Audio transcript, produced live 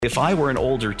If I were an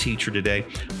older teacher today,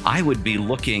 I would be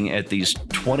looking at these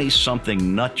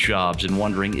 20-something nut jobs and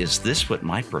wondering, is this what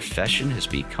my profession has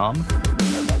become?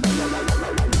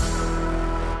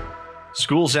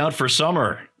 School's out for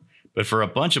summer, but for a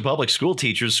bunch of public school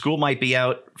teachers, school might be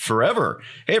out forever.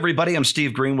 Hey, everybody, I'm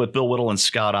Steve Green with Bill Whittle and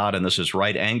Scott Ott, and this is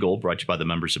Right Angle, brought to you by the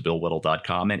members of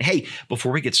BillWhittle.com. And hey,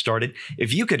 before we get started,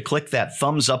 if you could click that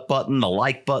thumbs up button, the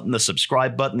like button, the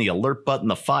subscribe button, the alert button,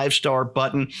 the 5-star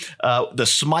button, the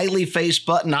smiley face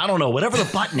button, I don't know, whatever the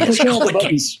button is,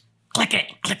 click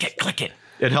it.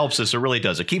 It helps us. It really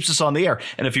does. It keeps us on the air.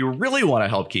 And if you really want to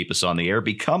help keep us on the air,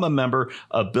 become a member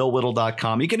of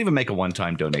BillWhittle.com. You can even make a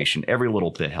one-time donation. Every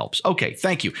little bit helps. Okay,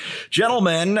 thank you.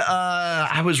 Gentlemen,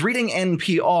 I was reading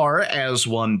NPR, as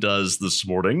one does this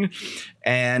morning,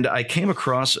 and I came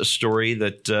across a story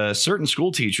that certain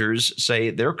school teachers say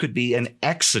there could be an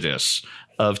exodus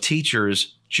of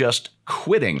teachers just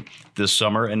quitting this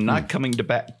summer and not coming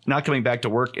back to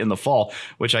work in the fall,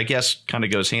 which I guess kind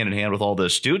of goes hand in hand with all the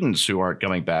students who aren't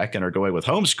coming back and are going with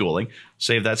homeschooling.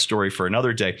 Save that story for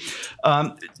another day.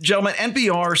 Gentlemen,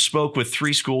 NPR spoke with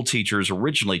 3 school teachers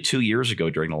originally 2 years ago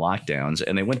during the lockdowns,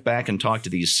 and they went back and talked to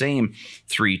these same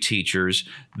 3 teachers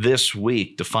this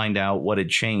week to find out what had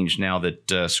changed now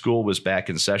that school was back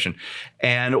in session.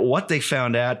 And what they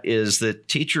found out is that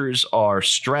teachers are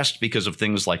stressed because of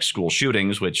things like school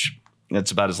shootings, which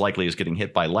it's about as likely as getting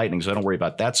hit by lightning, so I don't worry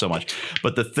about that so much.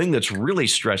 But the thing that's really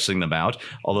stressing them out,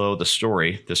 although the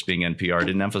story, this being NPR,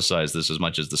 didn't emphasize this as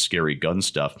much as the scary gun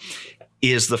stuff,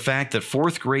 is the fact that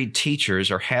 4th grade teachers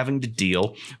are having to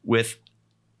deal with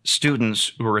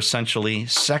students who are essentially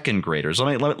second graders.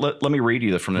 Let me read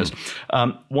you from this.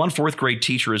 One 4th grade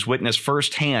teacher has witnessed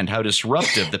firsthand how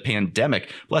disruptive the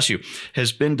pandemic, bless you,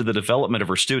 has been to the development of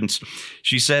her students.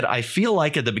 She said, "I feel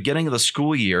like at the beginning of the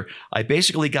school year, I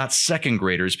basically got second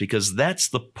graders because that's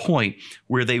the point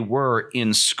where they were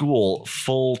in school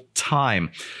full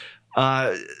time."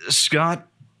 Scott,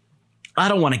 I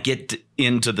don't want to get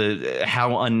into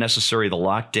how unnecessary the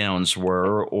lockdowns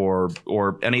were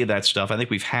or any of that stuff. I think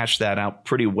we've hashed that out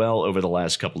pretty well over the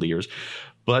last couple of years.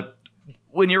 But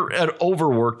when you're an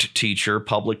overworked teacher,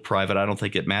 public, private, I don't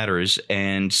think it matters.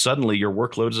 And suddenly your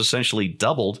workload is essentially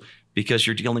doubled because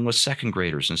you're dealing with second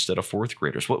graders instead of 4th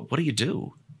graders. What do you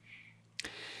do?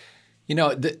 You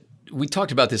know, we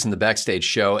talked about this in the backstage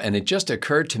show, and it just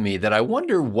occurred to me that I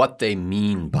wonder what they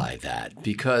mean by that.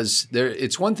 Because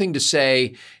it's one thing to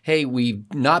say, hey, we've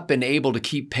not been able to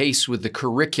keep pace with the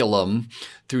curriculum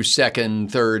through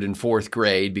 2nd, 3rd, and 4th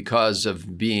grade because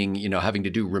of being, having to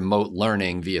do remote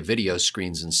learning via video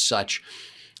screens and such.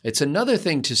 It's another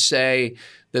thing to say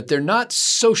that they're not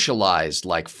socialized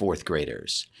like 4th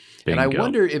graders. Bingo. And I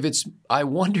wonder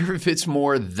if it's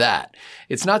more that.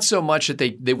 It's not so much that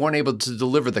they weren't able to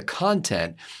deliver the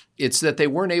content. It's that they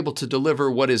weren't able to deliver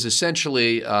what is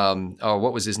essentially,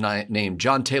 what was his name?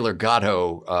 John Taylor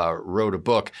Gatto wrote a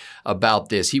book about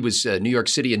this. He was New York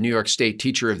City and New York State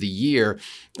Teacher of the Year.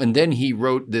 And then he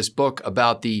wrote this book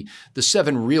about the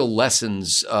 7 real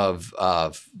lessons of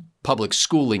public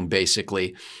schooling,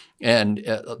 basically. And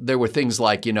there were things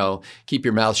like, keep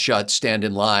your mouth shut, stand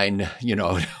in line,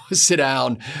 sit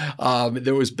down.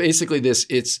 There was basically this,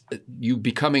 it's you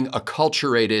becoming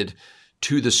acculturated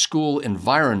to the school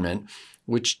environment,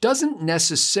 which doesn't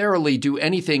necessarily do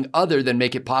anything other than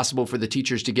make it possible for the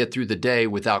teachers to get through the day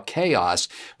without chaos.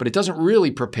 But it doesn't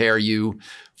really prepare you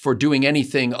for doing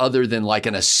anything other than like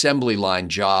an assembly line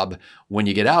job when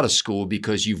you get out of school,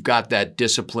 because you've got that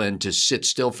discipline to sit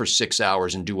still for 6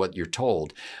 hours and do what you're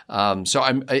told.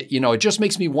 So it just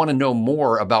makes me want to know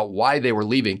more about why they were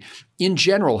leaving. In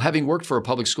general, having worked for a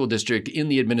public school district in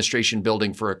the administration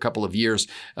building for a couple of years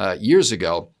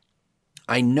ago,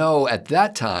 I know at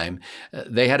that time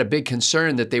they had a big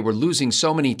concern that they were losing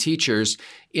so many teachers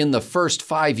in the first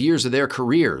 5 years of their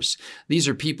careers. These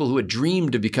are people who had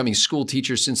dreamed of becoming school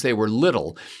teachers since they were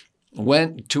little,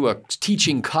 went to a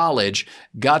teaching college,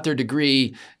 got their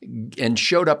degree, and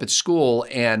showed up at school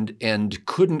and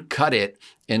couldn't cut it.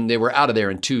 And they were out of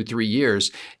there in 2-3 years.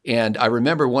 And I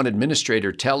remember one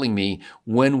administrator telling me,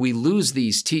 when we lose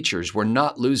these teachers, we're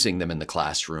not losing them in the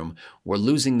classroom. We're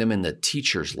losing them in the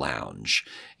teacher's lounge.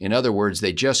 In other words,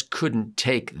 they just couldn't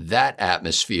take that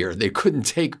atmosphere. They couldn't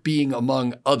take being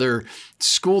among other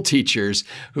school teachers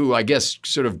who, I guess,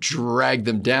 sort of dragged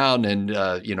them down and,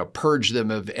 purged them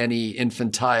of any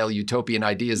infantile utopian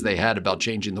ideas they had about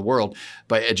changing the world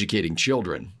by educating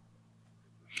children.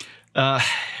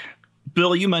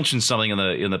 Bill, you mentioned something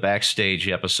in the backstage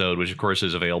episode, which of course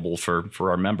is available for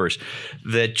our members,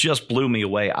 that just blew me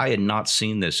away. I had not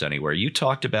seen this anywhere. You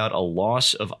talked about a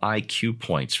loss of IQ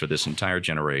points for this entire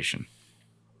generation.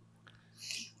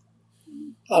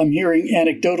 I'm hearing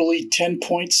anecdotally 10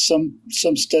 points.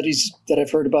 Some studies that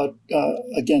I've heard about,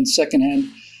 again, secondhand,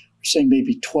 are saying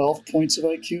maybe 12 points of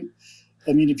IQ.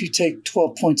 I mean, if you take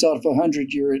 12 points out of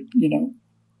 100, you're at,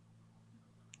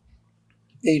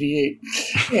 88.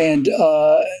 And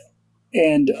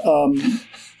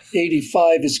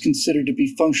 85 is considered to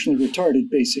be functionally retarded,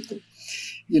 basically.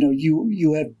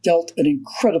 You have dealt an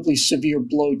incredibly severe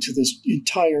blow to this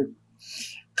entire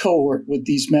cohort with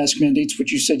these mask mandates,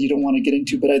 which you said you don't want to get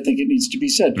into, but I think it needs to be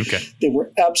said. Okay. There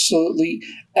were absolutely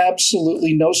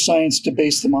no science to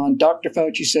base them on. Dr.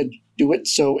 Fauci said, do it,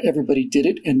 so everybody did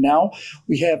it. And now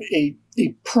we have a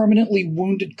permanently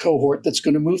wounded cohort that's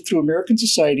going to move through American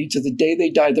society to the day they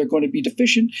die. They're going to be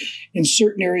deficient in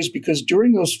certain areas because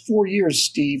during those 4 years,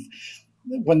 Steve,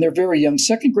 when they're very young,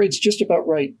 second grade's just about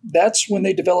right. That's when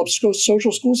they develop social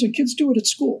skills, and kids do it at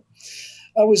school.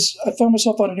 I found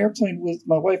myself on an airplane with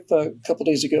my wife a couple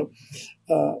days ago,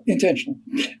 intentionally,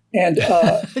 and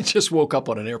just woke up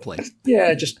on an airplane.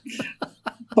 Yeah,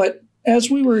 but as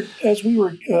we were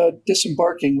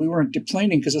disembarking, we weren't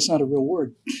deplaning because that's not a real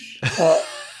word.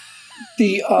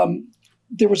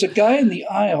 There was a guy in the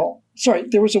aisle. Sorry,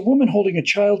 there was a woman holding a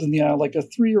child in the aisle, like a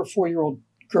 3 or 4 year old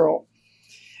girl,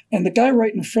 and the guy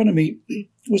right in front of me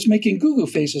was making goo-goo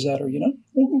faces at her.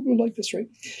 Goo-goo like this, right?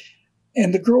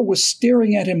 And the girl was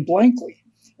staring at him blankly.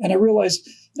 And I realized,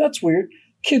 that's weird.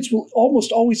 Kids will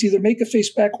almost always either make a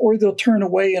face back or they'll turn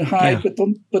away and hide, but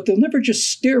they'll never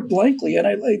just stare blankly. And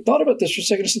I thought about this for a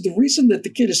second. I said, the reason that the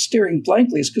kid is staring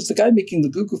blankly is because the guy making the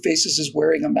goo-goo faces is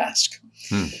wearing a mask,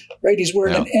 right? He's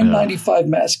wearing an N95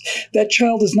 mask. That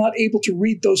child is not able to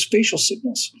read those facial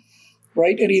signals,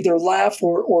 right? And either laugh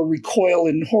or recoil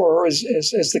in horror as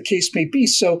the case may be.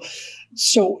 So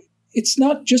it's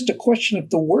not just a question of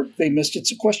the work they missed.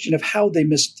 It's a question of how they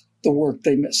missed the work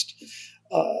they missed.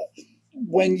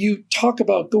 When you talk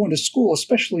about going to school,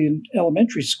 especially in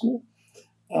elementary school,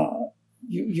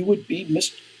 you would be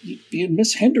in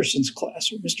Miss Henderson's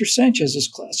class or Mr. Sanchez's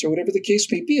class or whatever the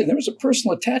case may be. And there was a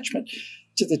personal attachment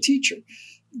to the teacher.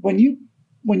 When you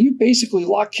basically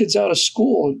lock kids out of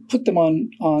school and put them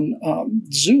on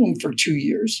Zoom for 2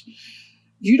 years,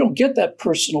 you don't get that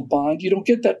personal bond. You don't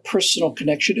get that personal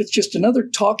connection. It's just another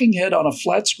talking head on a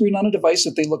flat screen on a device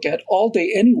that they look at all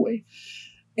day anyway.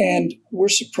 And we're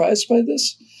surprised by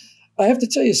this. I have to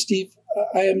tell you, Steve,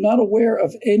 I am not aware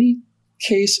of any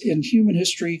case in human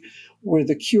history where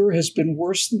the cure has been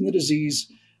worse than the disease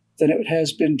than it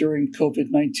has been during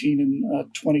COVID-19 in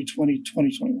 2020,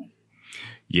 2021.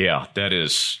 Yeah, that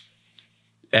is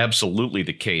absolutely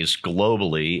the case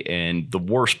globally, and the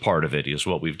worst part of it is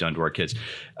what we've done to our kids.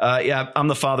 I'm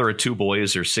the father of two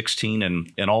boys. They're 16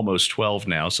 and almost 12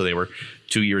 now, so they were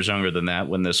 2 years younger than that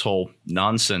when this whole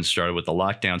nonsense started with the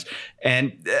lockdowns.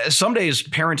 And some days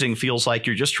parenting feels like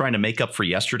you're just trying to make up for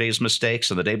yesterday's mistakes,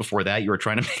 and the day before that you were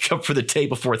trying to make up for the day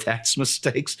before that's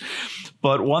mistakes.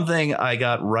 But one thing I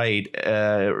got right,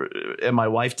 and my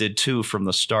wife did too from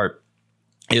the start,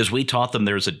 is we taught them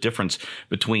there's a difference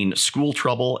between school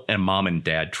trouble and mom and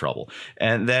dad trouble.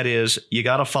 And that is, you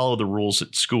got to follow the rules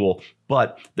at school,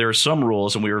 but there are some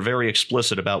rules, and we were very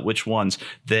explicit about which ones,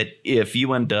 that if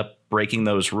you end up breaking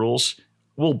those rules,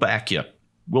 we'll back you.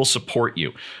 We'll support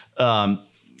you. And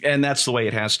that's the way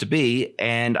it has to be.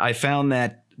 And I found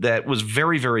that was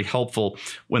very, very helpful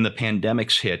when the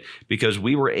pandemics hit, because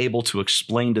we were able to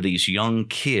explain to these young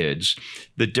kids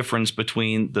the difference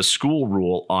between the school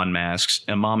rule on masks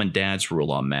and mom and dad's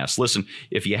rule on masks. Listen,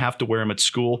 if you have to wear them at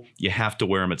school, you have to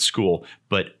wear them at school,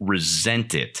 but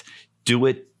resent it. Do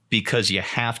it because you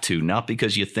have to, not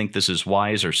because you think this is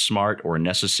wise or smart or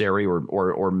necessary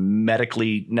or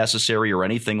medically necessary or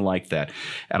anything like that.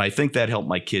 And I think that helped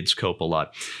my kids cope a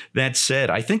lot. That said,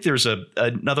 I think there's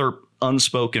another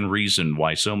unspoken reason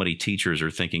why so many teachers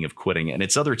are thinking of quitting, and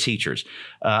it's other teachers.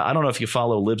 I don't know if you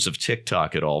follow Libs of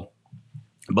TikTok at all,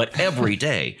 but every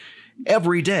day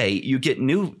you get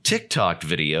new TikTok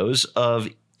videos of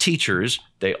teachers.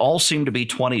 They all seem to be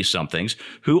 20-somethings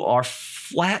who are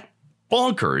flat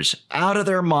bonkers, out of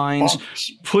their minds,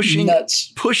 pushing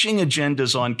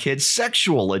agendas on kids,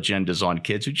 sexual agendas on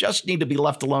kids who just need to be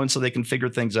left alone so they can figure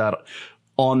things out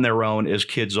on their own, as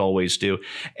kids always do.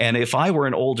 And if I were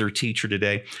an older teacher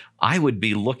today, I would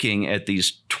be looking at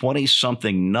these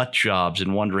 20-something nut jobs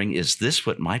and wondering, is this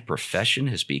what my profession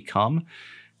has become?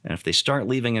 And if they start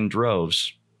leaving in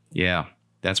droves, yeah,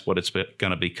 that's what it's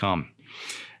going to become.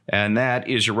 And that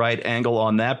is your right angle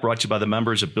on that, brought to you by the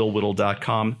members of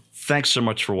BillWhittle.com. Thanks so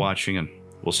much for watching, and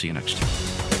we'll see you next time.